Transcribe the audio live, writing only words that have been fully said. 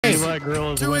If you let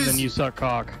gorillas win, then you suck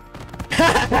cock.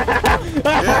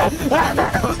 Yeah.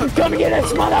 Come get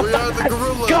us,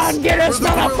 motherfuckers! Come get us,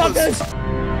 motherfuckers!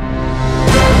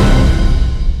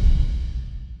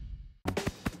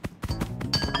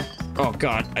 Oh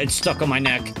god, it's stuck on my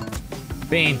neck.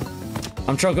 Bean,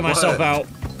 I'm choking myself out.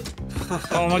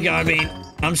 Oh my god, Bean,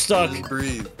 I'm stuck. Just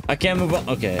breathe. I can't move on.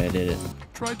 Okay, I did it.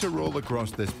 Try to roll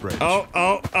across this bridge. Oh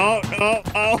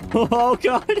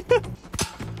god.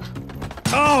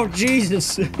 Oh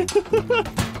Jesus.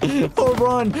 Oh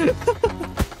run.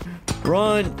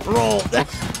 Run, roll.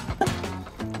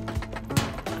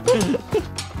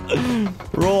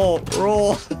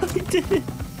 Roll. I did it.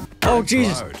 Oh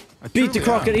Jesus. Beat the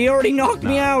crocodile. He already knocked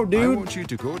me out, dude. I want you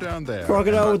to go down there.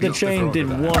 Crocodile with the chain did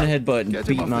one headbutt and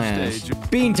beat my ass.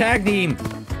 Bean tag team.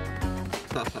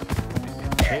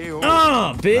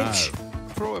 Bitch. Now,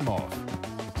 throw him off.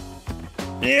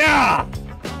 Yeah.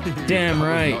 Damn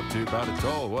right. Not too bad at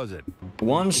all, was it?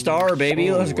 1 star,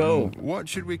 baby. Let's go. What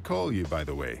should we call you, by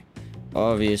the way?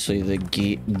 Obviously, the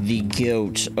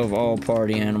goat of all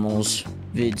party animals,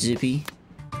 Vidzipea.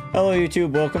 Hello,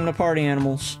 YouTube. Welcome to Party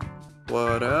Animals.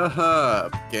 What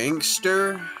up,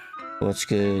 gangster? What's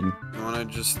good? You wanna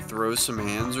just throw some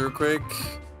hands real quick?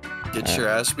 Get your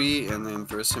ass beat and then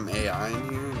throw some AI in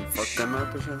here and fuck them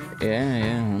up or something?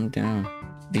 Yeah, I'm down.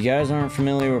 If you guys aren't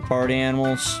familiar with Party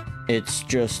Animals, it's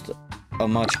just a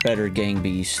much better gang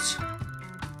beast.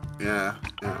 Yeah.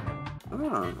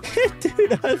 Oh.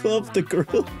 Dude, I love the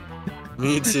gorilla.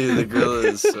 Me too, the gorilla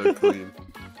is so clean.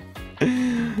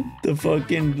 The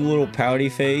fucking little pouty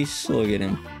face. Look at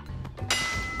him.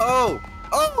 Oh!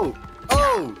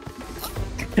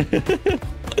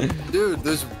 Dude,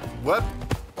 there's what?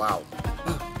 Wow.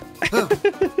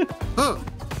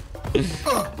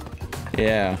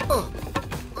 Yeah.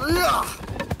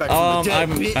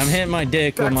 I'm hitting my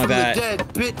dick with my bat.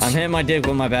 I'm hitting my dick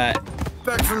with my bat.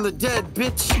 Back from the dead,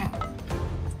 bitch.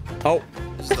 Oh.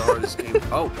 It's the hardest game.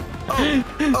 Oh.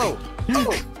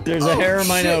 There's a hair in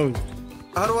my nose.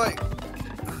 How do I?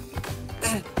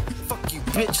 Fuck you,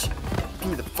 bitch. Give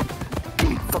me the fuck. Give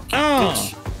me the fuck, you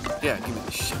bitch. Yeah, give me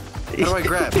the shit.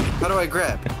 How do I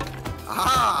grab?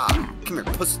 Ah! Come here,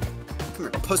 pussy. Come here,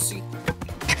 pussy.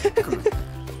 Come here.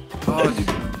 Oh, dude.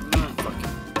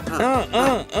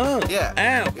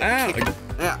 Yeah. Ow.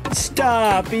 Yeah.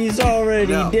 Stop, he's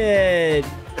already dead.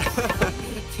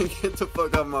 Get the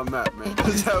fuck off my map, man. I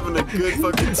was having a good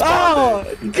fucking spot. Oh,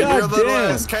 there. And your little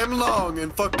damn. ass came along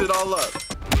and fucked it all up.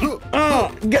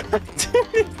 Oh, god damn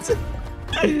it.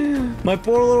 My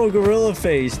poor little gorilla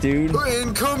face, dude.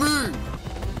 Incoming!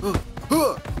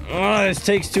 Oh, this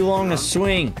takes too long to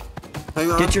swing.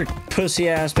 Hang on. Get your pussy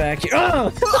ass back here.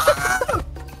 Oh!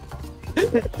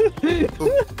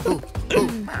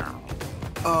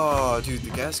 Oh, dude, the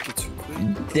gas gets you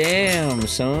quick. Damn,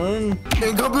 son.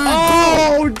 Incoming!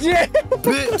 Oh, damn!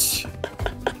 Bitch!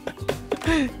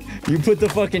 You put the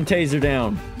fucking taser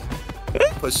down.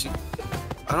 Pussy.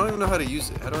 I don't even know how to use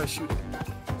it. How do I shoot it?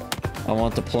 I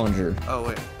want the plunger. Oh,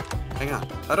 wait. Hang on.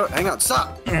 Hang on.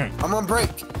 Stop! I'm on break.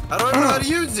 How do I know how to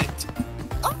use it?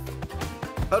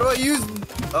 How do I use...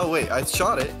 Oh, wait. I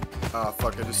shot it. Oh,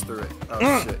 fuck. I just threw it.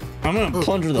 Oh, shit. I'm gonna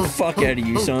plunger the fuck out of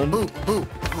you, son. Oh,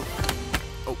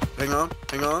 hang on.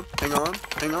 Get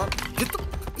the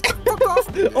fuck off.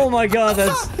 Oh my god,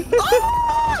 that's... Get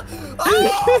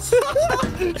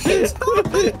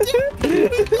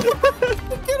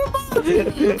him off!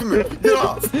 Come here. Get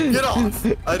off.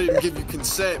 I didn't give you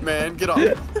consent, man. Get off.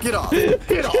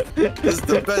 This is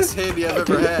the best handy I've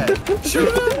ever had. Shoot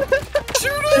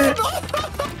him!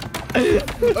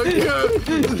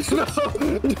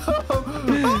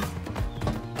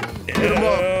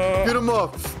 No. Get him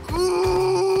off.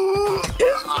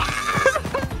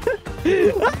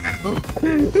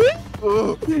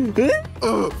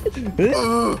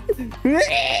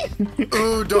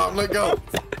 Don't let go.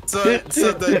 Set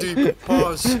that deep.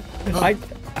 Pause.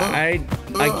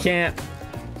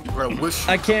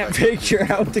 I can't picture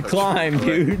how to climb,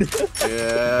 dude.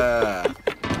 Yeah.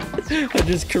 I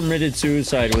just committed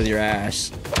suicide with your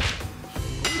ass.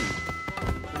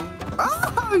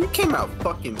 Ah, you came out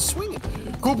fucking swinging.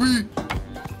 Kobe.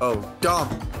 Oh, dumb.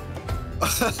 I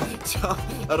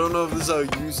don't know if this is how you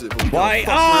use it. Why?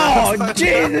 Oh,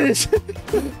 Jesus!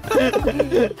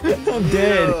 I'm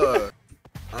dead. Yeah.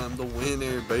 I'm the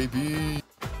winner, baby.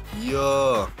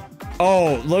 Yeah.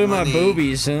 Oh, look at my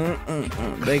boobies, huh?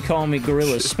 They call me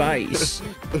Gorilla Spice.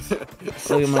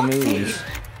 Look at my movies.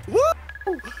 Woo!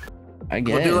 I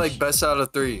guess. We'll do like best out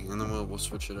of 3, and then we'll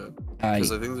switch it up.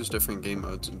 Because I think there's different game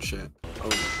modes and shit.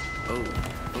 Oh,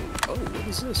 what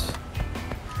is this?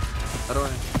 How do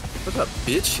I... What's up,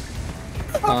 bitch?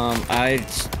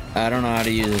 I don't know how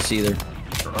to use this either.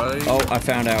 Right. Oh, I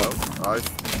found out.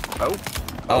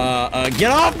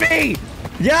 Get off me!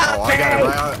 Yeah! Oh, I got it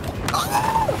right.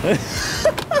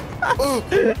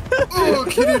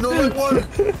 Kitty, no like water.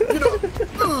 Get up.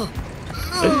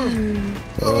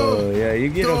 Oh, yeah, you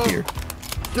get up here.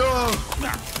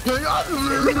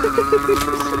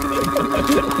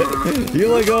 You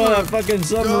look on that fucking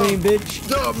submarine, bitch.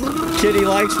 Kitty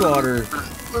likes water.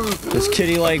 Does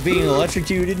Kitty like being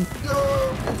electrocuted?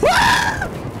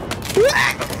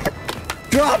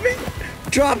 Drop it!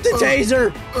 Drop the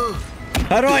taser!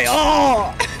 How do I?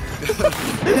 Oh!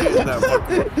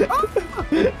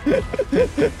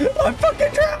 I'm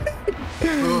fucking drowning!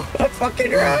 I'm fucking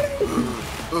drowning!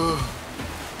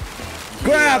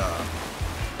 Grab!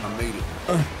 Yeah, I made it.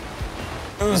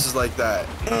 This is like that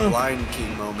Lion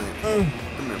King moment. Come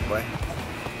here, boy.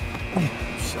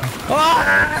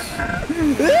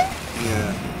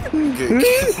 Yeah. Good.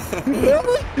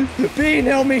 Bean,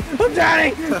 help me! I'm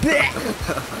drowning!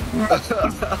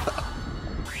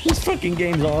 This fucking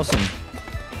game's awesome.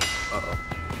 Uh-oh.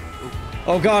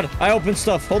 Oh god, I opened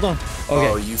stuff. Hold on. Okay.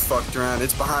 Oh, you fucked around.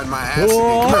 It's behind my ass.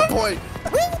 Come here, boy.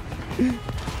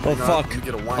 Oh fuck. Let me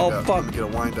get a wind Oh up. fuck. Let me get a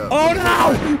wind up. Oh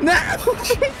no! No!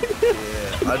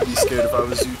 Yeah, I'd be scared if I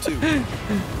was you too. Come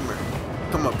here.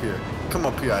 Come up here. Come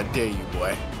up here. I dare you,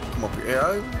 boy. Come up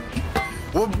here.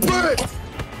 Well, break!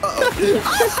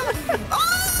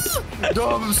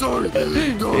 Dom, I'm sorry.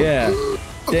 Dom. Yeah.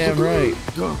 Damn right.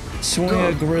 Swing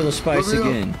a gorilla spice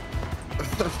again.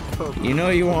 You know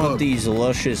you want these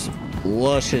luscious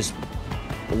love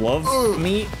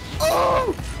meat?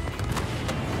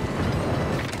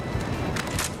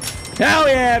 Hell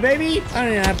yeah, baby! I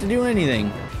didn't have to do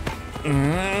anything.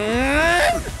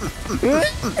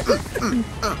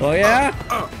 Oh yeah?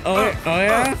 Oh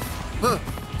yeah?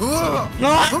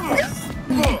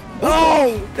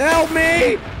 Oh! Help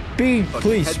me! Bean,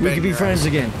 please, we can be friends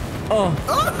again. Oh.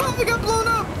 I got blown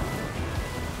up!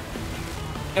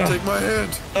 Take my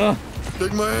hand.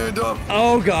 Take my hand up.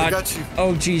 Oh god. I got you.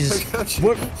 Oh Jesus. I got you.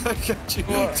 What? I got you.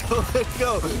 Don't let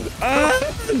go.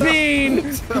 Bean!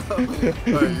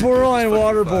 Borderline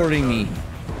waterboarding me.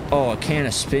 Oh, a can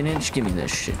of spinach? Give me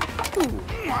this shit.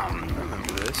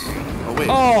 Remember this? Oh wait.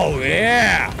 Oh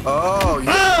yeah. Oh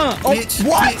yeah. Oh, Bitch,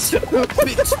 what?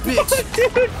 Bitch, bitch.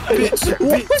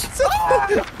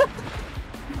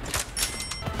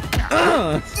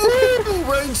 Ooh,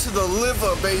 right into the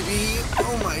liver, baby.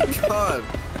 Oh my god.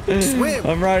 Swim.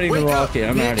 I'm riding the Wake up, rocket.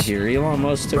 I'm out of bitch. here. Elon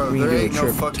Musk took Bro, me there to a ain't no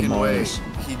trip to fucking way. Mars.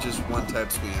 He just one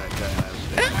taps me.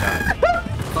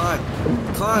 Climb.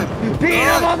 Bean,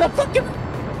 I'm on the fucking.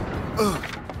 Oh,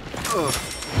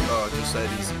 just that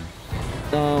easy.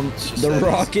 The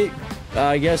rocket.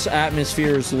 I guess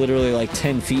atmosphere is literally like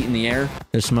 10 feet in the air.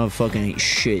 This motherfucker ain't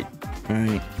shit. All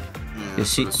right. Yeah, You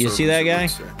see that guy?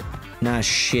 Say. Nah,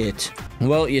 shit.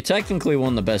 Well, you technically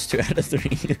won the best 2 out of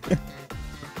 3.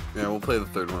 Yeah, we'll play the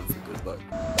third one for good luck.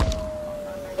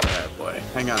 Alright, boy.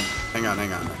 Hang on.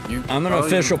 I'm an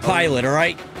official pilot,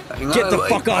 alright? Get the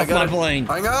fuck off my plane.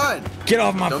 Hang on. Get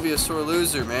off my... Don't be a sore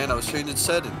loser, man. I was changing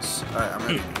settings. Alright, I'm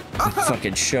ready.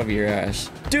 Fucking shove your ass.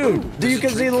 Dude, you can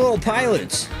a see the little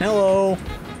pilots. Hello.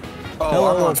 Oh, Hello,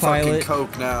 I'm little on fucking pilot.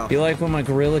 coke now. You like when my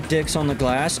gorilla dick's on the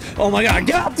glass? Oh my god,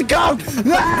 get off the coke!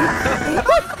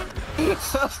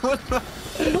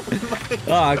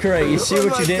 Ah, great. You see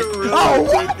what you did? Oh,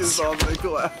 what? Is on the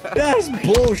glass. That's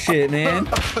bullshit, man.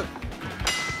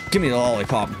 Give me the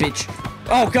lollipop, bitch.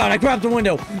 Oh god, I grabbed the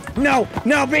window. No,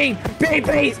 Bean,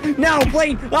 please, no,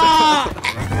 please. Ah!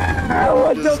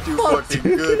 What the This is too fuck?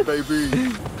 fucking good, baby.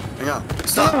 Hang on.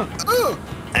 Stop.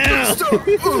 Stop.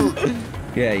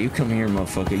 Yeah, you come here,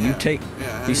 motherfucker. You take.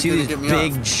 Yeah, You see you're these gonna get me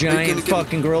big, off. giant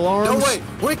fucking gorilla arms? No, wait.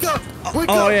 Wake up. Wake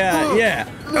Oh up. yeah.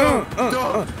 No,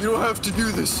 you don't have to do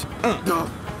this. No.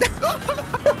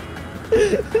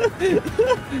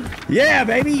 Yeah,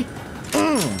 baby.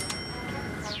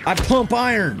 I pump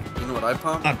iron. You know what I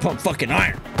pump? I pump fucking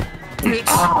iron. Bitch.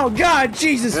 Oh God,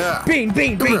 Jesus! Yeah. Bean.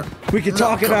 here. We can No,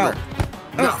 talk it come out. here.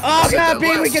 No, Oh sit God, there,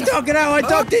 Bean, we last can time. talk it out. I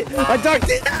ducked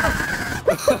it.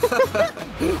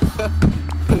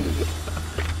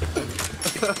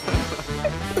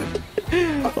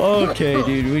 Okay,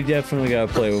 dude, we definitely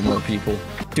gotta play with more people.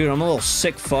 Dude, I'm a little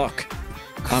sick fuck.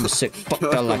 I'm a sick fuck.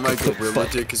 I like my a quick gorilla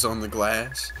fuck. dick is on the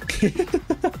glass.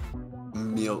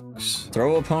 Milks.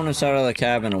 Throw opponents out of the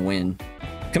cabin and win.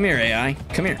 Come here, AI.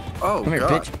 Come here. Oh, Come here,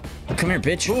 God. bitch. Come here,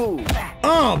 bitch. Ooh.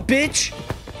 Oh, bitch!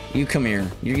 You come here.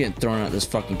 You're getting thrown out of this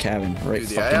fucking cabin right Dude,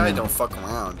 the fucking AI now. don't fuck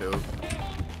around, dude.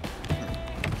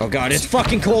 Oh God, it's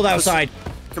fucking cold outside.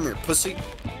 Come here, pussy.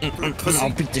 Come here, pussy. I'll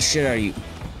beat the shit out of you.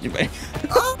 Come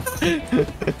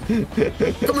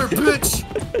here, bitch.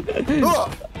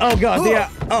 Oh god, yeah.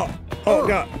 Oh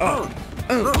god.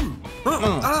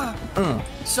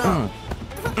 Stop.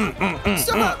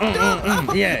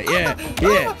 Yeah.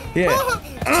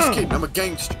 Just kidding. I'm a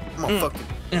gangster. Motherfucker.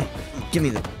 Give me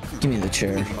the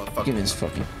chair. Give me this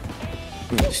fucking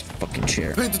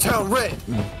chair. Paint the town red.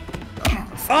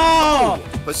 Oh!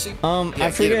 But see,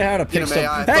 I forget how to pick him,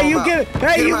 AI. something. Hey, you get it!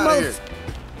 Hey, you out of here.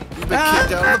 You've been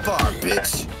kicked out of the bar,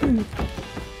 bitch.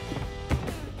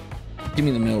 Give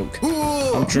me the milk.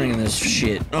 Ooh. I'm drinking this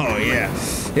shit. Oh yeah,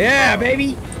 yeah,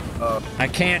 baby. I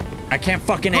can't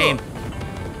fucking aim.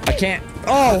 I can't.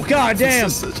 Oh god damn.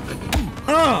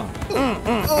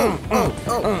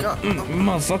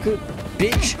 Motherfucker,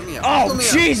 bitch. Oh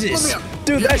Jesus,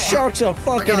 dude, that shark's a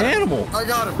fucking animal. I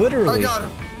got him. Literally. I got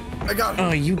him.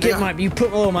 Oh, you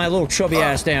put my little chubby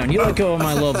ass down. You let go of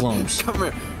my love lumps. Come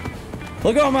here.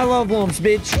 Let go of my love lumps,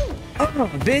 bitch.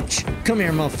 Bitch. Come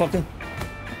here, motherfucker.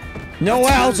 No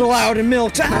owls allowed in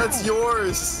milk. That's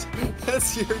yours.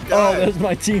 That's your guy. Oh, that's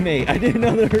my teammate. I didn't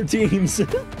know there were teams.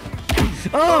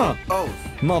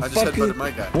 Motherfucker.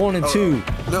 My guy. 1 and 2.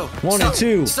 No. 1 and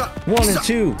 2. Stop. 1 and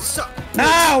 2. Stop.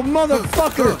 Ow,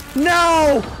 motherfucker.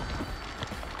 No.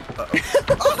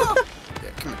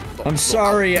 I'm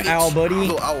sorry, owl buddy.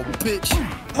 Little owl bitch.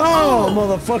 Oh,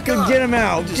 motherfucker, God. get him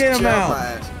out. Get him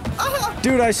out.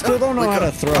 Dude, I still don't know how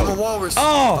to throw. I'm a walrus.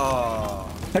 Oh.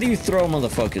 How do you throw,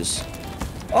 motherfuckers?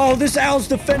 Oh, this owl's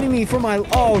defending me from my...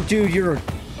 Oh, dude, you're...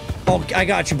 Oh, I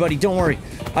got you, buddy. Don't worry.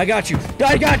 I got you.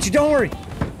 Don't worry.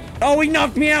 Oh, he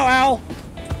knocked me out, owl.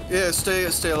 Yeah, stay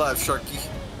alive, Sharky.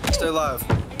 Stay alive.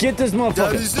 Get this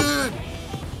motherfucker. Daddy's in.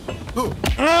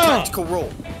 Tactical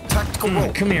roll.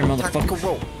 Come here,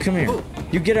 motherfucker. Come here.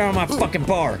 You get out of my fucking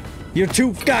bar. You're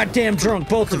too goddamn drunk,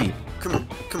 both of you. Come here.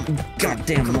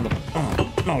 Goddamn mother...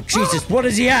 Oh, Jesus. What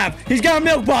does he have? He's got a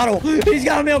milk bottle.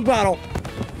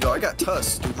 Yo, I got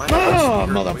tusks, dude.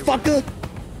 Motherfucker.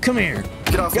 Come here.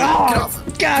 Get off.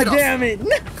 God damn it.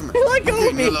 Let go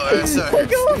of me. Let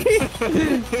go of me.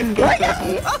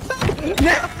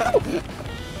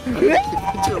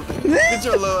 Get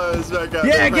your little ass back out.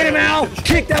 Yeah, get him out.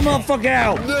 Kick that motherfucker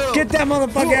out. No. Get that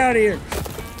motherfucker out of here.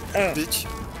 Bitch.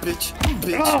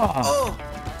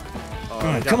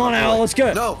 Oh, come on, Al. Let's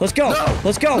go. No. Let's go.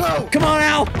 No. Come on,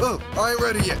 Al. I ain't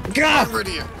ready yet. God. I'm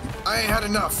ready yet. I ain't had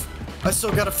enough. I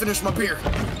still gotta finish my beer.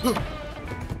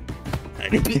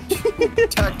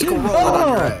 Tactical roll on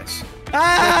your ass.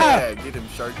 Yeah, get him,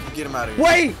 Sharky. Get him out of here.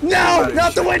 Wait, no,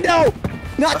 not the window.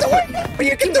 Not the window.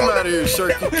 You can Get him out of here,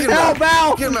 Sharky. Get him out.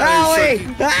 Ow. Get him out of here,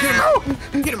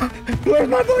 Sharky. Get him out. Where's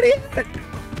my buddy?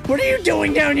 What are you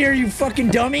doing down here, you fucking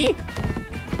dummy?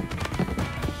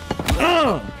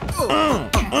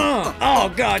 Oh,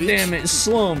 god damn it,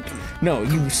 slump. No,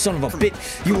 you son of a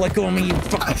bitch. You let go of me, you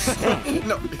fucking...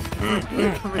 No. Come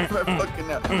here fucking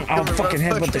now. I'll fucking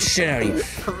headbutt the shit out of you.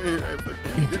 Come here.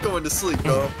 You're going to sleep,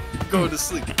 dog. Going to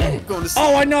sleep.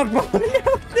 Oh, I knocked my buddy out.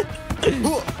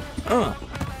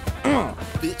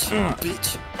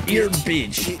 Bitch.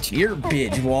 You're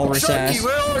bitch, walrus ass. Sharky,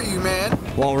 where are you, man?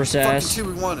 Walrus ass.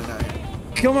 Fucking 2v1 tonight.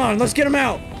 Come on, let's get him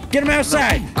out. Get him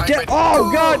outside.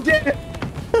 God damn it.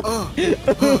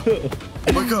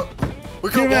 Wake up.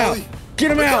 Get him out.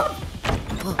 Get him out.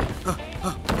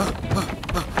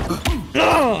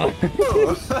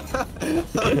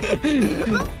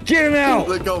 Get him out.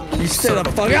 Let go of me. You stood up.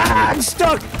 I'm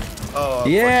stuck. Oh,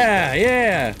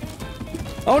 yeah.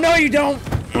 Oh, no, you don't.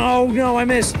 Oh, no, I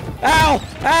missed. Ow,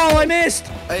 I missed.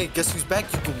 Hey, guess who's back?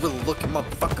 You gorilla looking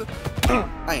motherfucker.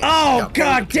 Oh,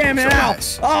 god damn it, ow.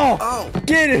 Oh,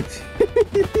 get it.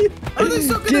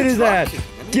 Get his ass.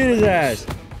 Get his ass.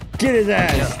 Get his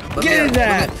ass. Get his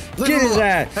ass. Get his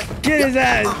ass. Get his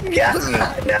ass.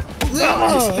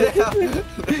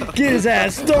 Get his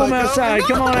ass. Throw him outside.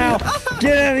 Come on out.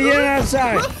 Get him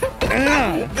outside.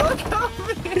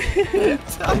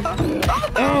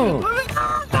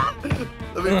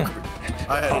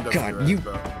 Oh god,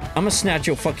 I'm gonna snatch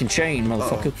your fucking chain,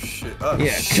 motherfucker.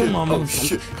 Yeah, come on,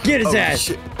 motherfucker. Get his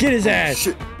ass. Get his ass.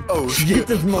 Get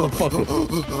this motherfucker.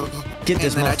 Get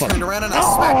this motherfucker. I turned around and I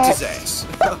smacked his ass.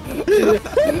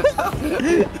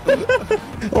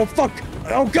 Oh fuck.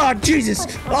 Oh god, Jesus.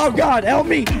 Oh god, help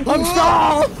me. I'm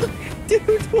stalled. Dude.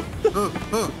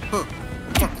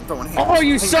 Oh,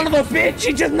 you son of a bitch.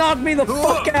 You just knocked me the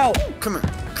fuck out. Come here.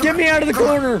 Get me out of the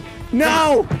corner.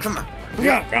 No. Come on.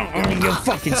 You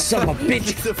fucking son of a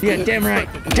bitch. Yeah, damn right.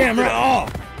 Damn right. Oh,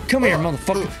 come here,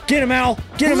 motherfucker. Get him out.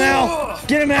 Get him out.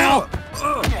 Get him out.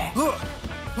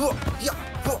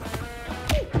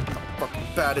 Fucking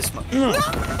baddest man.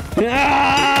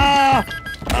 Ah!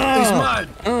 He's mine.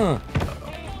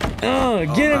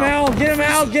 Get him out! Get him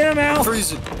out! Get him out!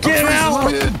 Freezing. Get him out!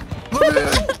 Let me in.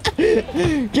 Let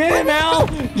me in. Get him out!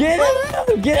 Get him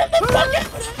out! Get him the fuck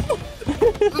out!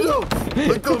 No.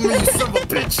 Let go of me, you son of a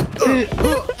bitch.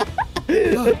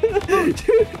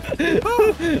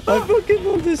 I fucking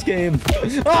love this game.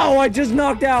 Oh, I just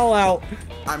knocked Owl out.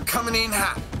 I'm coming in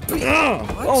hot.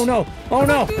 Oh no! Oh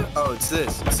no! Oh, it's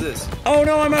this. It's this. Oh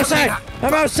no! I'm outside!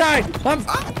 I'm outside! I'm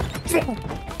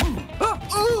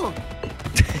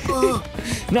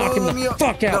knock him the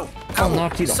fuck out! I'll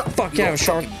knock you the fuck out,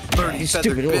 shark! You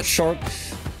stupid little shark!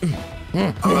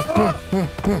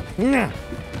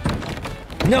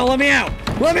 No, let me out!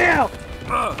 Let me out!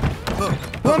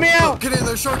 Let me out! Get in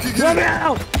there, Sharky! Let me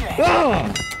out!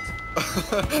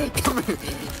 Come here!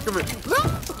 Come here!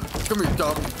 Come here,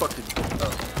 dog! Fucking!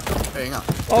 Hang on!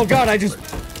 Oh god! I just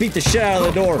beat the shit out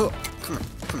of the door. Come here!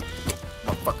 Come here!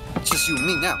 Motherfucker! It's just you and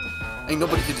me now. Ain't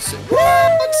nobody here to say.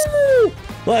 Woo!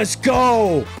 Let's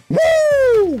go!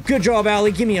 Woo! Good job,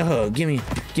 Allie. Give me a hug. Give me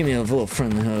a little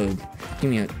friendly hug. Give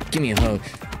me a hug.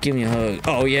 Give me a hug.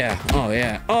 Oh yeah. Oh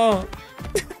yeah. Oh.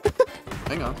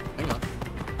 Hang on. Hang on.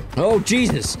 Oh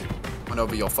Jesus. Went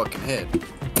over your fucking head.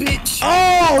 Bitch!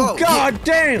 Oh god yeah.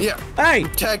 damn! Yeah. Hey!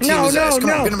 Tag team No, his ass. Come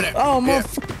no, on, get him in there. Oh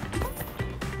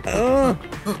yeah.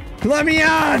 Let me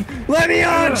on! Let me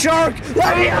on, shark!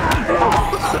 Let me on!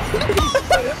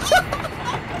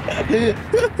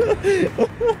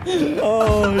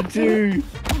 Oh, dude.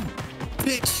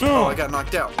 Bitch! Oh, I got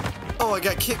knocked out. Oh, I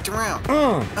got kicked around.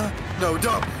 No,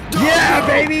 don't. Yeah,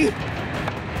 baby!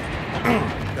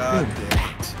 God damn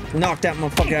it. Knocked that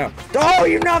motherfucker out. Oh,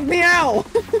 you knocked me out!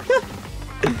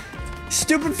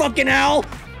 Stupid fucking owl!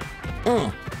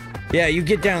 Yeah, you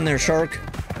get down there, shark.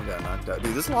 I got knocked out.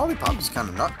 Dude, this lollipop is kind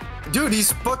of not. Dude,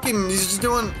 he's just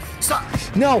doing. Stop!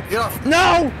 No! Get off!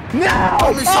 No! No!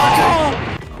 Hold me,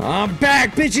 Sharky. I'm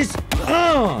back, bitches!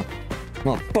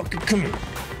 Motherfucker, come here.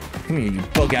 Come here, you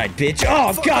bug-eyed bitch.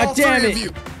 Oh, Fuck god all damn three it! of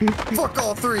you. Fuck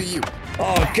all three of you.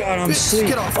 Oh god, I'm Bitch, asleep.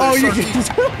 get off there, Oh, you Sharky.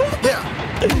 can.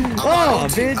 Yeah. Oh,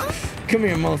 bitch. Come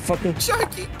here, motherfucker.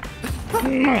 Sharky.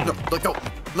 No, let go.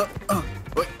 Look.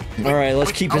 Wait. All right, let's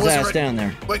wait, keep I his wasn't ass ready. down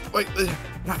there. Wait.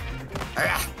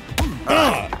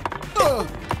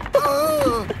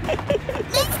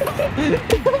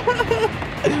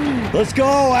 Let's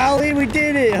go, Allie. We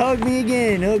did it. Hug me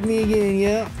again. Hug me again.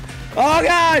 Yeah. Oh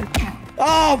god.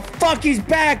 Oh fuck, he's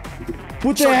back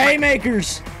with the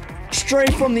haymakers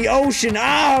straight from the ocean.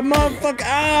 Ah, motherfucker.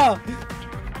 Ah.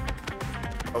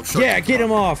 Oh, Sharky. Yeah, get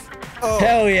him off. Oh.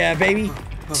 Hell yeah, baby.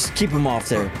 Just keep him off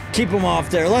there. Keep him off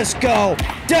there. Let's go.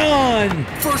 Done.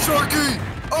 For Sharky.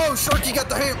 Oh, Sharky got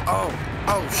the ham.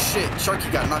 Oh shit.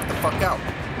 Sharky got knocked the fuck out.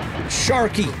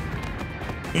 Sharky.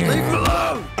 Leave him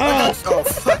alone. Oh. Oh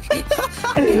fuck.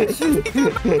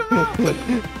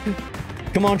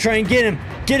 Come on, try and get him.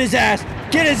 Get his ass.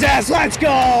 Get his ass. Let's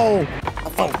go.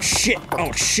 Oh shit.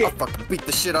 Oh shit. I fucking beat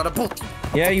the shit out of both.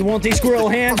 Yeah, you want these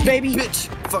gorilla hands, baby? Bitch.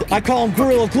 Fucking. I call them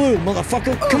gorilla glue,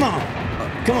 motherfucker. Come on.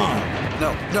 Come on.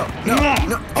 No.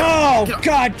 Oh, Get off.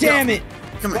 god damn Get it.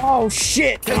 off. Come here. Oh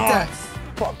shit. Take Oh, that.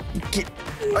 fuck. Get.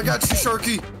 I got you,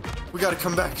 Sharky. We gotta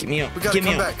come back. Get me up. We gotta Get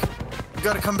me come up. back. We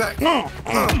gotta come back. No.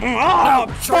 Oh,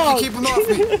 Sharky, fuck. keep him off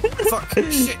me. Fuck.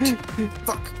 Shit.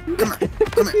 Fuck. Come here.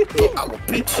 Come here. Oh, owl,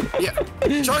 bitch. Yeah.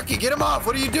 Sharky, get him off.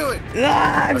 What are you doing?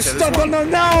 Ah, I'm Okay, this stuck one. on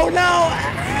the. No.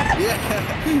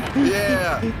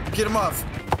 Yeah. Get him off.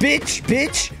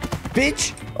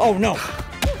 Bitch. Oh no.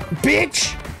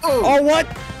 Bitch. Oh. Oh what?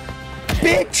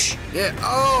 Bitch. Yeah.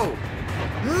 Oh.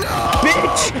 No.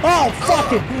 Bitch! Oh,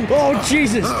 fuck it! Oh,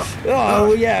 Jesus!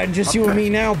 Oh, yeah, just you and me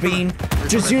now, Bean.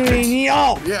 Just you and me.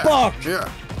 Oh, Yeah. fuck! Yeah.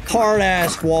 Hard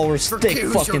ass walrus, thick Who's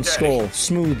your fucking daddy? skull,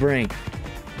 smooth brain.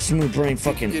 Smooth brain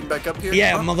fucking. Getting back up here?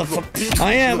 Yeah, Huh? motherfucker.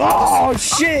 I am. Oh,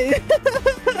 shit!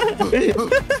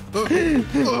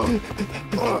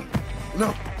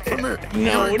 No. Come here.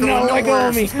 No, You ain't no, going let go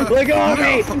of me. nowhere. Let go of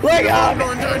me. Let go I'm of me.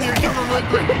 going down here. Come with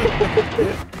me.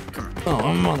 Come here.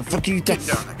 Oh, motherfucker, you Get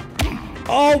down there.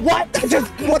 Oh, what?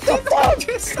 What the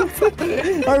fuck?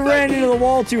 I ran into the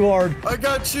wall too hard. I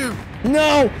got you.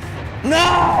 No!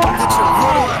 No! Get your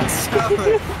little ass out of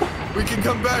there. We can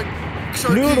come back.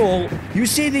 Sharky. Noodle, you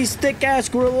see these thick ass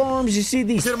gorilla arms? You see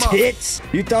these Get 'em off. tits?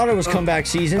 You thought it was comeback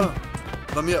season?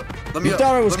 Let me up. Let me You up.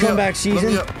 thought it was Let me comeback up.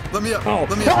 season? Let me up. Let me up. Oh.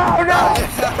 Let me up. Oh,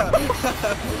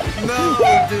 no!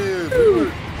 No,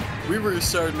 dude. We were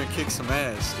starting to kick some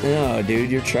ass. Dude. No, dude,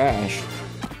 you're trash.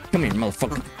 Come here,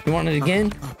 motherfucker. You want it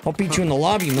again? I'll beat you in the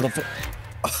lobby, motherfucker.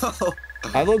 Oh,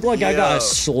 I look like I got yo. a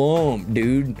slump,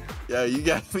 dude. Yeah, you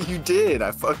did.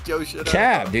 I fucked your shit up.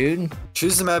 Cap, dude.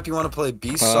 Choose the map you want to play.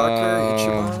 Beast soccer.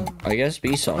 Ichiban. I guess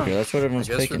beast soccer. That's what everyone's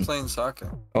I guess picking. we're playing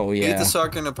soccer. Oh yeah. Beat the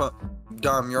soccer in a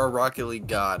Dom, you're a Rocket League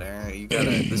god. Alright, you gotta.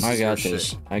 This I is got your this.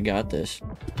 shit. I got this.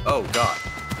 Oh god.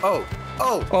 Oh.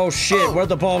 Oh. Oh shit! Oh. Where'd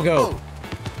the ball go? Oh.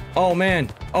 Oh man.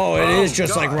 Oh, it is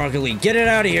just like God. Rocket League. Get it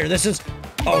out of here. This is.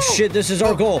 Oh shit! This is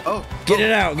our goal. Get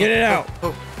it out. Get it out.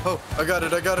 Oh, I got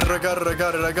it. I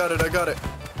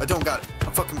don't got it.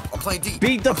 I'm playing D.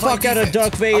 Beat the fuck out of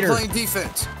Duck Vader. I'm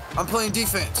playing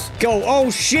defense. Go.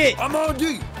 Oh shit. I'm on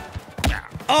D.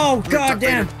 Oh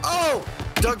goddamn. Oh,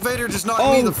 Duck Vader just knocked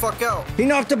me the fuck out. He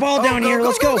knocked the ball down here.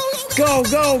 Let's go.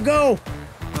 Go.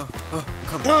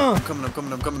 I'm coming.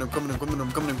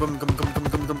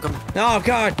 Oh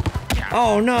god.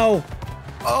 Oh no.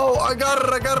 Oh, I got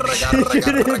it.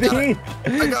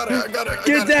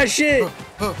 Get that shit.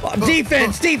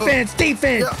 Defense.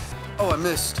 Yeah. Oh, I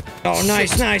missed. Oh,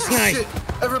 nice. Shit.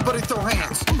 Everybody throw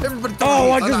hands.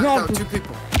 Oh, I hands. just knocked out 2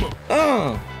 people.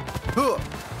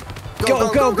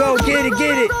 Go.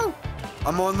 Get it.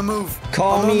 I'm on the move.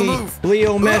 Call me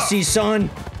Leo Messi, son.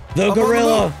 The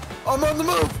gorilla. I'm on the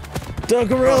move. The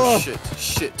gorilla. Oh,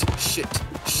 shit.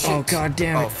 Oh, god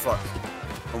damn it. Oh, fuck.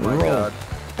 Oh, my Roll. God.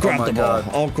 Grab oh the ball.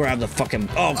 I'll grab the fucking.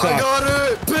 Oh, god. I got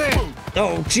it. Bang.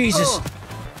 Oh, Jesus.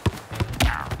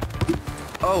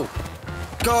 Oh.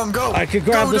 Go. I could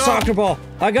grab the soccer ball.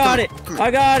 I got it. Come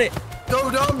I got it. Go,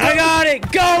 Dom. I got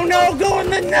it. Go in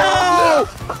the no.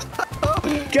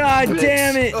 God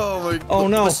damn it. Oh, my God. Oh,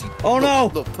 no. Oh, no.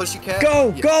 Little pushy cat.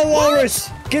 Go, Walrus.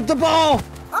 Get the ball.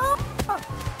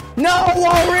 No,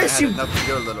 Walrus, you.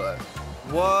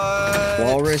 What?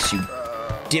 Walrus, you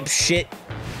dipshit.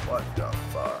 What the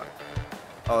fuck?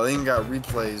 Oh, they even got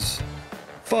replays.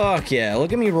 Fuck yeah,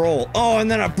 look at me roll. Oh, and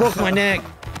then I broke my neck.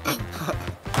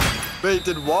 Wait,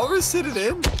 did Walrus hit it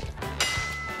in?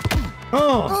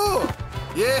 Oh.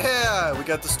 Yeah, we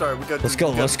got the start. Let's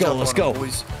go.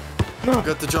 Boys. We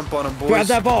got the jump on him, boys. Grab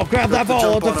that ball.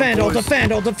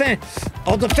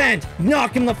 I'll defend.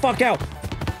 Knock him the fuck out.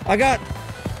 I got.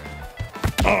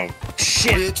 Oh,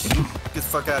 shit. Bitch. Get the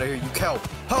fuck out of here, you cow.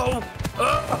 Oh.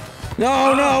 No.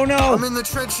 I'm in the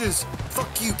trenches.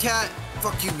 Fuck you, cat.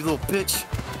 Fuck you, little bitch.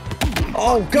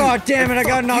 Oh, god damn it. I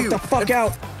got Fuck knocked you. the fuck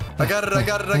out. I got it.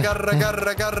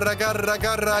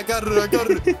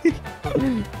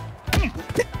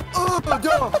 Oh,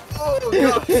 Dom. Oh,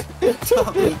 God.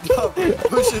 Dom.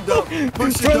 Push it, Dom.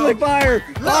 Friendly fire.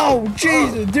 Oh,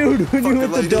 Jesus, dude. When you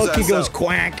hit the duck, he goes out.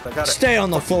 quack. I got it. Stay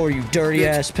on the floor, you dirty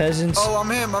ass peasants. Oh,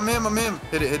 I'm him.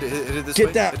 Hit it this way.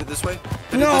 Get that. Hit it this way.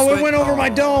 No, it went over my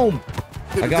dome.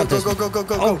 I got this. Go.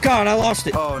 Oh, God, I lost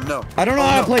it. Oh, no. I don't know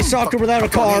how to play soccer without a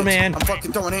car, man. I'm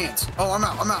fucking throwing hands. Oh, I'm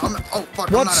out. Oh,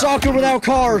 fuck. What's soccer without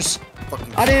cars?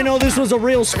 I didn't know this was a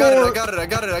real I sport. got it.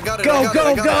 Go.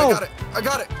 I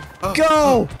got it. Oh,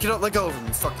 Go. Get up, let go of him,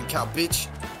 you fucking cow bitch.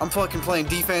 I'm fucking playing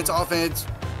defense, offense,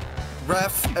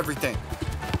 ref, everything.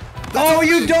 Oh,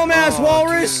 you dumbass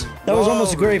walrus. Dude. That was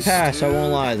almost a great pass. Dude. I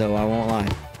won't lie, though. I won't lie.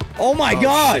 Oh, my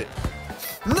God. Shit.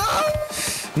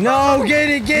 No, get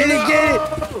it.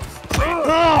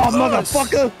 Oh,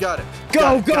 motherfucker. Got it.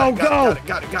 Go. Got it.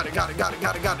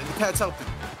 The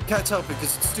cat's helping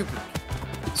because it's stupid.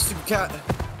 Stupid cat.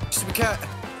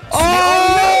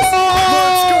 Oh!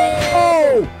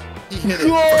 He hit it.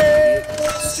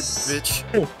 Stupid bitch.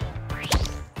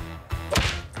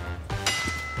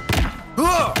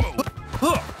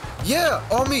 Yeah,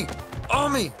 on me.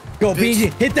 Go,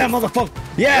 BG. Hit that motherfucker.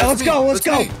 Yeah, let's go. Let's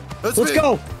go.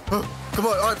 Come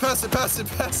on. All right, pass it.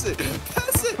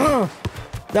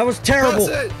 That was terrible.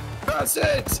 Pass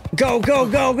it. Go.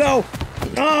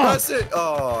 Pass it.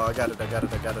 Oh, I got it.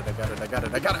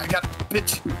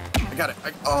 Bitch. I got it.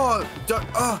 Duck.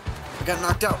 I got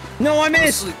knocked out. No, I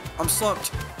missed. I'm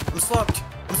slumped.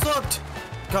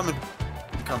 Coming.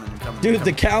 Dude,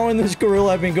 the cow and this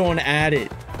gorilla have been going at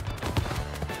it.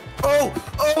 Oh,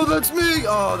 that's me.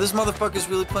 Oh, this motherfucker's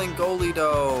really playing goalie,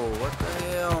 though. What the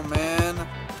hell, man?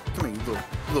 Come here, you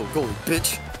little goalie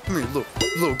bitch. Come here, little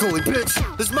goalie bitch.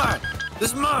 This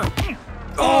is mine.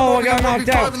 Oh, I got knocked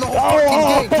out.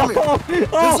 Oh, get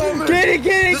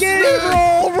it.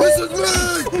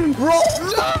 Roll.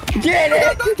 Get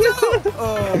it.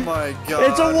 Oh my God.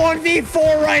 It's a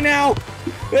 1v4 right now.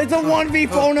 It's a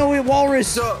 1v4. No, it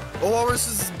Walrus. Walrus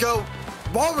is go.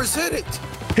 Walrus hit it.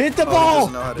 Hit the ball.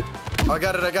 He doesn't know how to. I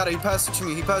got it. He passed it to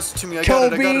me. I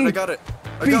got it.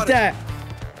 Beat that.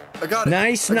 I got it.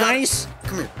 Nice.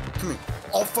 Come here.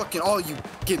 All you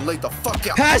getting laid the fuck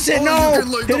out. Pass it. No.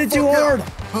 Hit it too hard.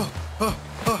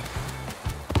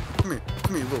 Come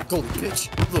Come here, little goalie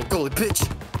bitch. Little goalie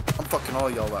bitch. I'm fucking all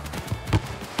y'all up.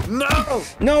 No!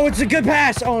 No, it's a good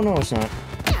pass. Oh, no, it's not.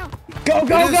 Go,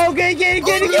 go, go. Get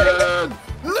it.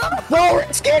 No! Bro,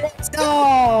 let's get it.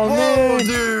 Oh, man.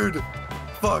 Dude.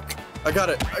 Fuck. I got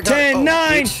it. 10,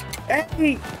 9,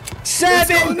 8,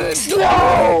 7. No!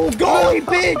 Goalie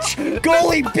bitch!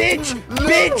 Goalie bitch!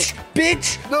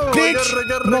 Bitch! No,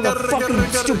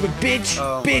 Motherfucking stupid bitch!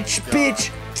 Oh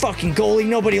bitch! Fucking goalie.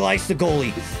 Nobody likes the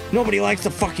goalie. Nobody likes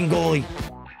the fucking goalie.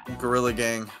 Gorilla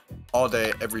gang. All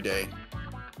day, every day.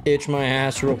 Itch my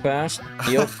ass real fast.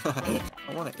 Yep. I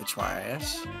want to itch my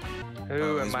ass.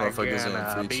 Who these am I motherfuckers in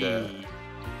gonna free be? chat.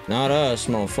 Not us,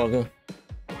 motherfucker.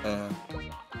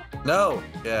 No.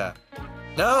 Yeah.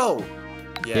 No.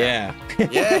 Yeah.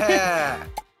 Yeah.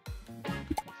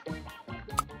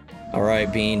 All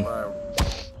right, Bean.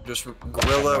 Just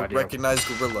gorilla, No idea. recognize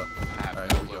gorilla. I have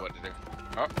Alright, no here we clue go. what to do.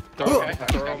 Okay,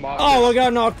 throw 'em off. Oh, I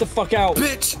got knocked the fuck out.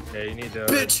 Bitch! Yeah, you need to.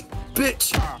 Bitch!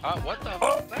 What the?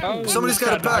 Oh, Somebody's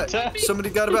got a bat. knocked out. Somebody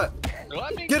got a bat.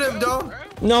 Let me Get him, go, dog. bro.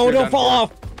 No, You're don't done fall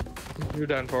for. off. You're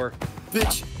done for.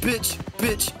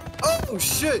 Bitch! Oh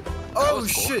shit! Oh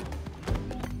was cool. shit!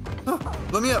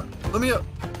 Let me up!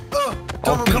 Oh,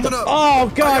 Dom, I'm coming up! Oh, I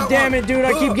god got damn one. it, dude.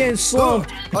 I keep getting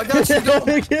slumped. I got you, Dom!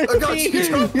 I Get got you,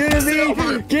 Dom! Get Stay him, off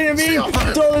of it. Get Stay him, off of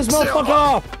it. Throw this Stay off motherfucker of it.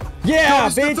 off. Yeah,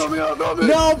 Stop bitch. throwing me off, Dom,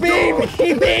 No,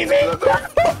 Bean,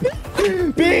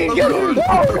 Bean, Bean, get him.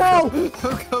 Oh, no.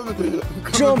 I'm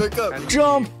coming back up.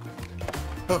 Jump.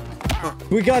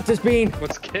 We got this, Bean.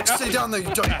 What's kick? Stay down there,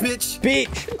 you dumb bitch!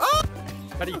 Bitch.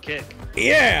 How do you kick?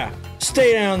 Yeah.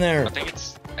 Stay down there. I think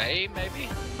it's A, maybe?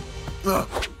 Uh,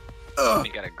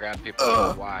 You gotta grab people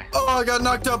with Y. oh, I got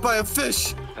knocked out by a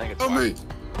fish! I think it's On Y. me!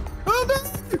 Oh,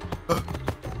 no!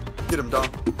 Get him, Dom.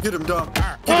 Get him, Dom. Get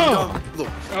him, Dom.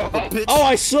 Little bitch. Oh,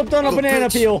 I slipped on a Little banana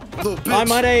bitch. peel. Little bitch. I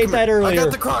might have ate Come that here. earlier. I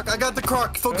got the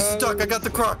croc. Focus the duck. I got the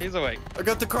croc. He's awake. I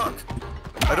got the croc.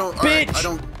 I don't. Bitch.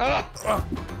 Alright, I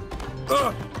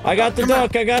don't. I got the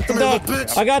duck. I got the Come here, duck. little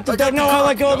bitch. I got the duck. No, I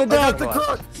let go of the I got duck. the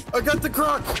croc. I got the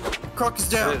croc. Croc is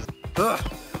down. It is. Come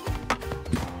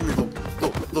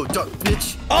here, little duck,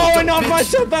 bitch. Oh, Little I duck, knocked bitch.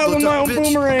 myself out with Little my duck, own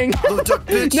bitch. boomerang. Little duck,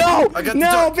 bitch. No, I got the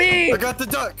no, duck. B. I got the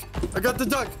duck. I got the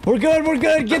duck. We're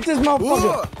good. Get this Whoa.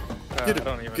 motherfucker. Get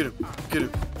don't him. even- Get him. Get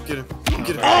him. Get him.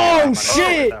 Get him. Oh,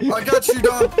 shit. I got you,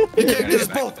 Dom. You can't get us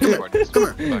both.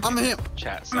 Come here. I'm him.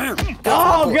 Chat. I'm him. Get Oh,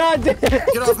 off my boy. god damn.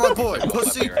 Get off my boy,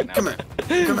 pussy. right now. Come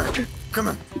here. Come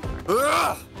here.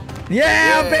 Ugh.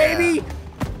 Yeah, baby.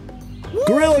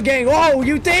 Gorilla Gang. Oh,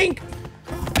 you think?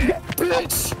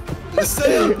 Bitch.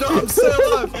 Stay up, Dom. Stay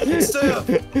alive. Stay up.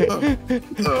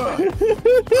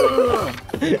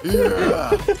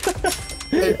 Yeah.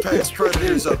 Apex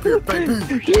Predators up here,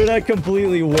 baby. Dude, I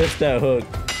completely whiffed that hook.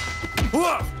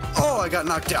 Whoa. Oh, I got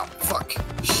knocked out. Fuck.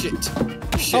 Shit.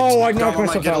 Oh, I knocked Dom, might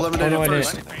myself get out. eliminated Oh, no, I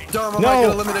first. didn't. Dom, I might get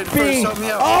No, eliminated first. Bean. Help me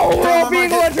out. Oh, Dom, I we're might being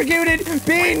get- electrocuted.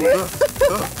 Bean.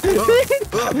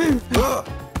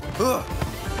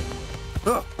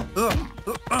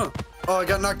 Oh, I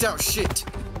got knocked out. Shit.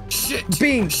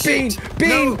 Bean. Shit. Bean.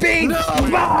 No, Bean. No.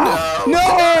 Ah,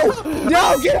 No.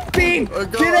 No, get up, Bean.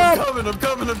 Get up. I'm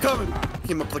coming.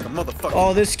 Came up like a motherfucker.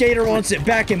 Oh, this skater wants it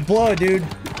back in blood, dude.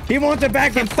 He wants it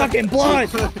back in fucking blood.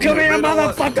 Come here,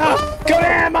 motherfucker. Come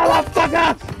here,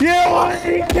 motherfucker. You want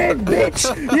any of this,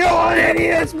 bitch? You want any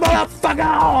of this,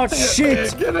 motherfucker? Oh,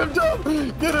 shit. Get him, Dom.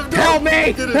 Get him, Dom. Help me.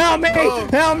 Get him. Help me. Oh,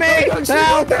 Help me. I got you.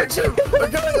 Help. I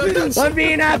got you. I'm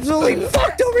being absolutely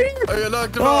fucked over here. I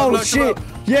knocked him out. Oh, knocked him shit. out.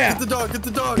 Yeah. Get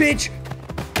the dog. Bitch.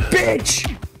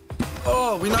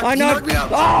 Oh, he knocked I knocked. me out.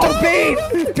 Oh, Bean.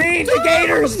 The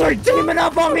Gators. They're teaming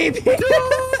up on me. Bean.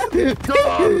 They're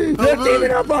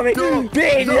teaming up on me.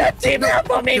 Bean. They're teaming up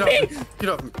on me. Bean. Get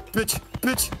off me.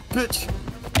 Bitch.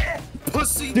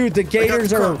 Pussy. Dude, the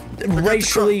Gators are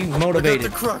racially motivated. I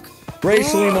got the croc.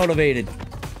 Racially motivated.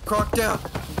 Croc down.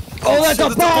 Oh, that's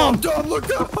shit, a bomb! Dom, look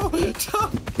out. Dom,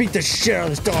 Beat the shit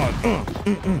out of this dog.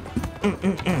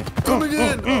 coming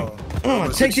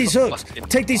in. Take these hooks.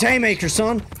 Take these haymakers,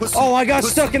 son. Pussy, Oh, I got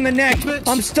pussy, stuck in the neck. bitch.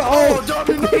 I'm stuck. Oh, Oh, Dom,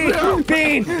 you knocked me out.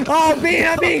 Bean. Oh, Bean,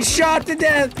 I'm being shot to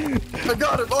death. I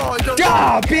got him. Oh, I got him.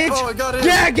 God, bitch. Oh, I got him.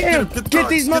 Yeah, get him. the Get crocs,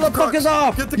 these the motherfuckers crocs,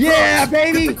 off. Get the Yeah, crocs,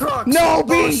 baby. Get the crocs. No, Oh,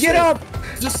 Bean, shit. get up.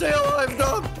 Just stay alive,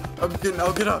 Dom.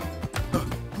 I'll get up.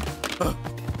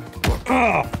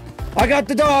 I got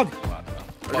the dog.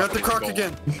 I got the croc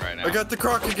again. Right now. I got the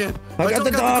croc again. I got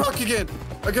the dog. croc again.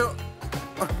 I got.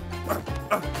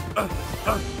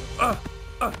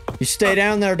 You stay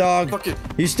down there, dog. Fuck it.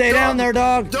 You stay down there,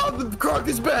 dog. Dog, the croc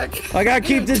is back. I gotta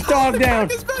keep this dog down.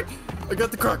 Croc is back. I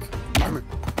got the croc. Come here,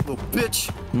 little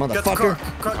bitch. Motherfucker. Got the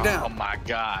croc. Croc Oh down. my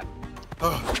god.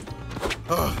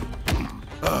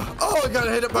 Oh, I got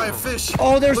hit by a fish.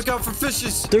 Oh, Look out for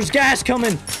fishes. there's gas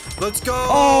coming. Let's go.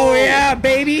 Oh yeah,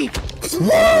 baby.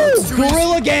 Woo!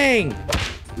 Gorilla gang.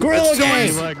 Gorilla It's too gang.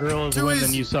 easy. You let gorillas Too win, easy.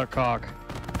 then you suck cock.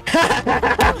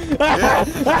 Yeah.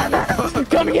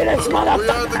 Come get us, We are the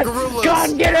motherfuckers! gorillas.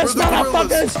 Come get us, We're the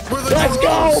gorillas. motherfuckers! We're the Let's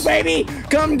gorillas. go, baby!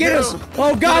 Come get us!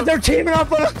 Oh God, they're teaming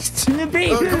up with us! Bean!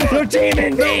 They're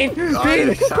teaming! Bean! Bean!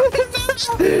 Bean!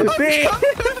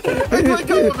 Let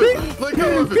go of it. Let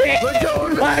go of it. Let go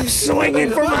of it. I'm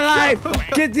swinging for my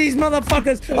life! Get these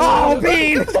motherfuckers! Oh,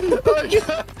 Bean!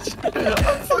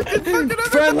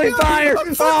 Friendly fire!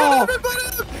 Oh!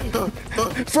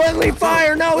 Friendly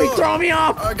fire! No, he threw me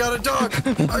off! I got a dog.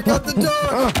 I got the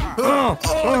dog. Oh,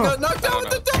 I got knocked out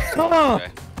with the dog.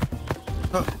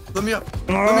 Okay. Let me up.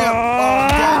 Let me up. Oh, I'm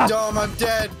dead, Dom. I'm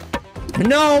dead.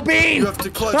 No, Bean! You have to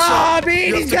clutch Ah, up. Bean!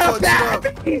 You He's have to got clutch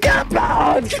it back! He got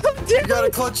bones! You gotta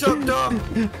clutch up, Dom.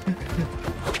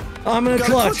 I'm gonna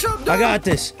gotta clutch. clutch up, I Dom. got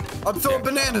this. I'm throwing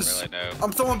bananas. Really know.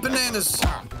 I'm throwing bananas.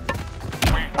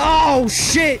 Oh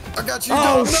shit! I got you,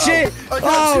 Oh Dom. No. shit! I got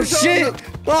Oh you, Dom. shit!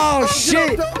 Oh Get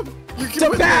shit! up, Dom. You can The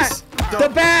win bat! this. The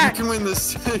Dom, bat! You can win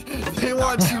this. They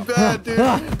want you bad, dude.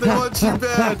 They want you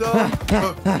bad, Dom.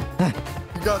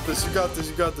 You got this. You got this.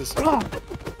 You got this.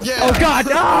 Yeah. Oh God!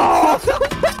 No!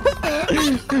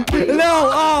 No!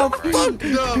 Oh fuck!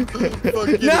 No. Fuck,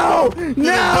 get No! it, Dom. Get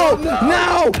No! it, Dom.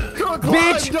 No! Come on, climb,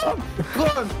 Bitch! Dom.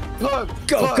 Climb. Climb.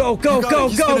 Go, climb. go, go, You got go, it.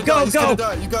 He's go, gonna go, die. He's go. gonna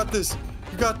die. You got this.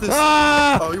 You got this.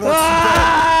 Ah! Oh, he wants you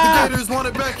back. The Gators want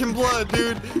it back in blood,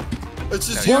 dude. It's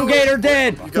just you. One Gator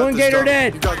dead. You got One this, Gator Dom.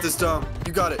 dead. You got this, Dom.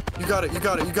 You got it. You got it. You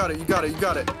got it. You got it. You got it. You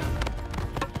got it. You got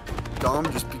it. Dom,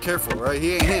 just be careful, right?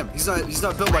 He ain't him. He's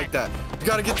not built like that. You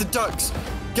gotta get the ducks.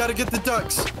 You gotta get the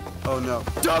ducks. Oh no.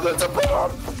 Dom, that's a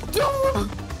bomb! Dom!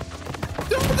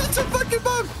 Dom, that's a fucking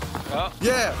bomb! Oh,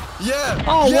 Yeah, yeah.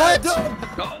 Oh, yeah, what? Dom.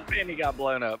 oh, and he got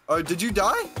blown up. Oh, did you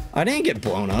die? I didn't get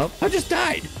blown up. I just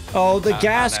died. Oh, the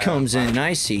gas no, comes in.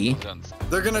 I see.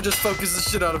 They're gonna just focus the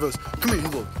shit out of us. Come here,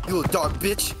 you little dog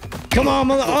bitch. Come on,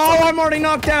 mother. Oh, I'm already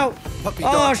knocked out. Puppy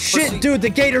Oh dog, shit, pussy. dude. The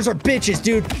Gators are bitches,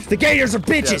 dude. The Gators are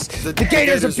bitches. Yeah, the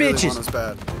Gators are really bitches. want us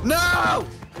bad. No!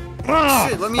 Ah,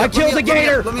 Shit, let me I up, killed the let me up,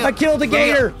 gator. let me up, I killed the let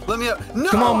me up, gator. Let me up. No,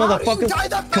 Come on, how did you motherfucker. die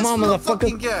that Come fast on, with no motherfucker.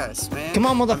 fucking gas, man? Come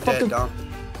on, I'm motherfucker. dead, Dom.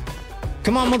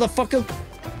 Come on, motherfucker.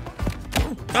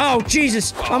 Oh,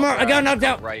 Jesus. I got knocked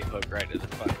out. Right hook right to the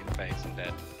fucking face and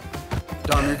dead.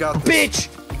 Dom, you got this.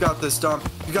 Bitch. You got this, Dom.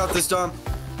 You got this, Dom.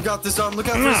 You got this, Dom. Look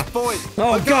out for this boy.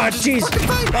 Oh, Look out, God, just jeez. fucking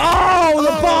fight. Oh,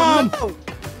 the bomb. No.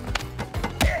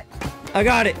 I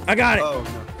got it. I got it. Oh,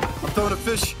 no. I'm throwing a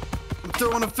fish. I'm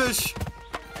throwing a fish.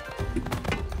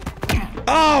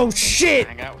 Oh, shit.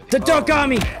 Hang out with The you. duck got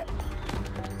me.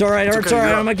 It's all right. It's okay, all right.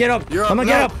 you're I'm up. going to get up. You're up. I'm going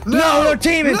to No. get up. No. No, they're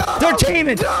teaming. No. They're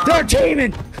teaming. No. They're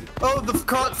teaming. Oh, the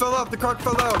croc fell out. The croc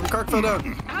fell down. The croc fell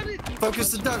down.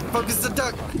 Focus the duck. Focus the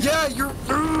duck. Yeah, you're.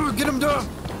 Get him down.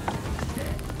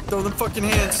 Throw them fucking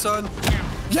hands, son.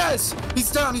 Yes! He's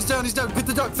down. He's down. He's down. Get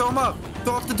the duck. Throw him up.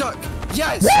 Throw off the duck.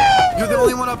 Yes! Woo! You're the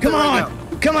only one up Come there right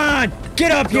on. now. Come on.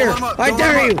 Get up Don't here. let him up. I Don't let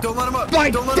dare him you. up. Don't let him up. I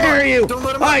Don't let him dare up. you. Don't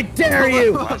let him I up. dare Don't let you.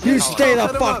 him up. You Don't stay the let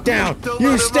him fuck up. down. Don't You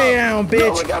let him stay up. down, No,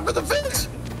 bitch. look out for the fish.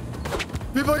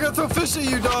 People are gonna throw fish at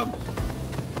you, Dom.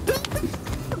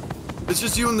 It's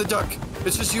just you and the duck.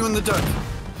 It's just you and the duck.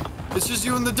 It's just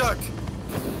you and the duck.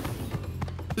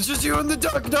 It's just you and the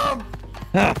duck, Dom.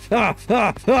 It's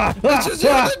just you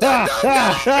and the duck.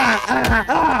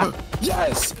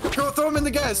 Yes! Go throw him in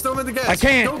the gas. Throw him in the gas. I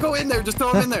can't. Don't go in there. Just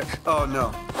throw him in there. Oh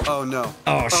no. Oh no.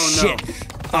 Oh, shit. No.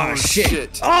 Oh, shit. You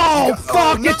Oh, got-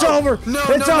 fuck. no. It's over. No,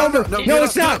 It's no, over. No, No,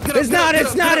 it's not. It's not.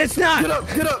 It's not. It's not. Get up.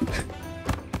 Get up.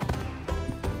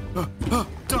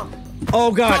 Dom.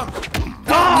 Oh, God. You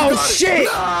Oh, got it. shit.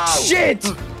 No. Shit.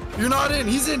 You're not in.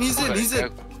 He's in. He's in. He's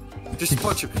in. Just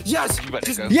punch him. Yes. better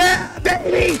Just, go. Yeah,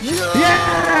 baby. Yeah.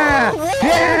 Yeah. Whoa.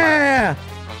 Yeah.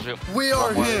 we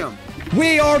are him.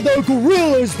 We are the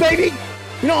gorillas, baby.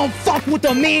 You don't fuck with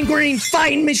the mean green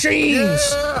fighting machines.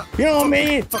 Yeah. You know what I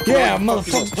mean? Fuck Yeah, around,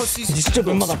 fucking motherfucker. pussies. You stupid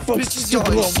Little motherfucker. bitches, Stupid y'all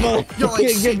little ain't shit. mother.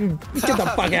 Y'all ain't Get the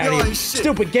fuck out Y'all of here. ain't shit.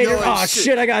 Stupid gator. Y'all ain't Oh, shit.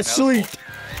 shit. I got sleep.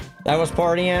 That was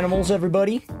Party Animals,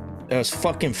 everybody. That was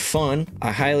fucking fun.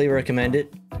 I highly recommend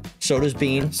it. So does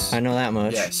Bean. Yes. I know that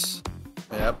much. Yes.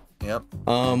 Yep. Yep.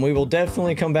 We will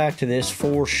definitely come back to this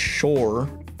for sure.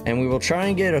 And we will try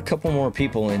and get a couple more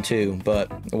people in too,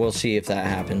 but we'll see if that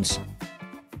happens.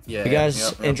 Yeah. If you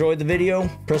guys enjoyed the video,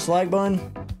 press the like button,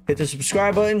 hit the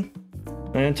subscribe button,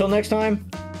 and until next time,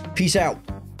 peace out.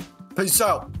 Peace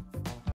out.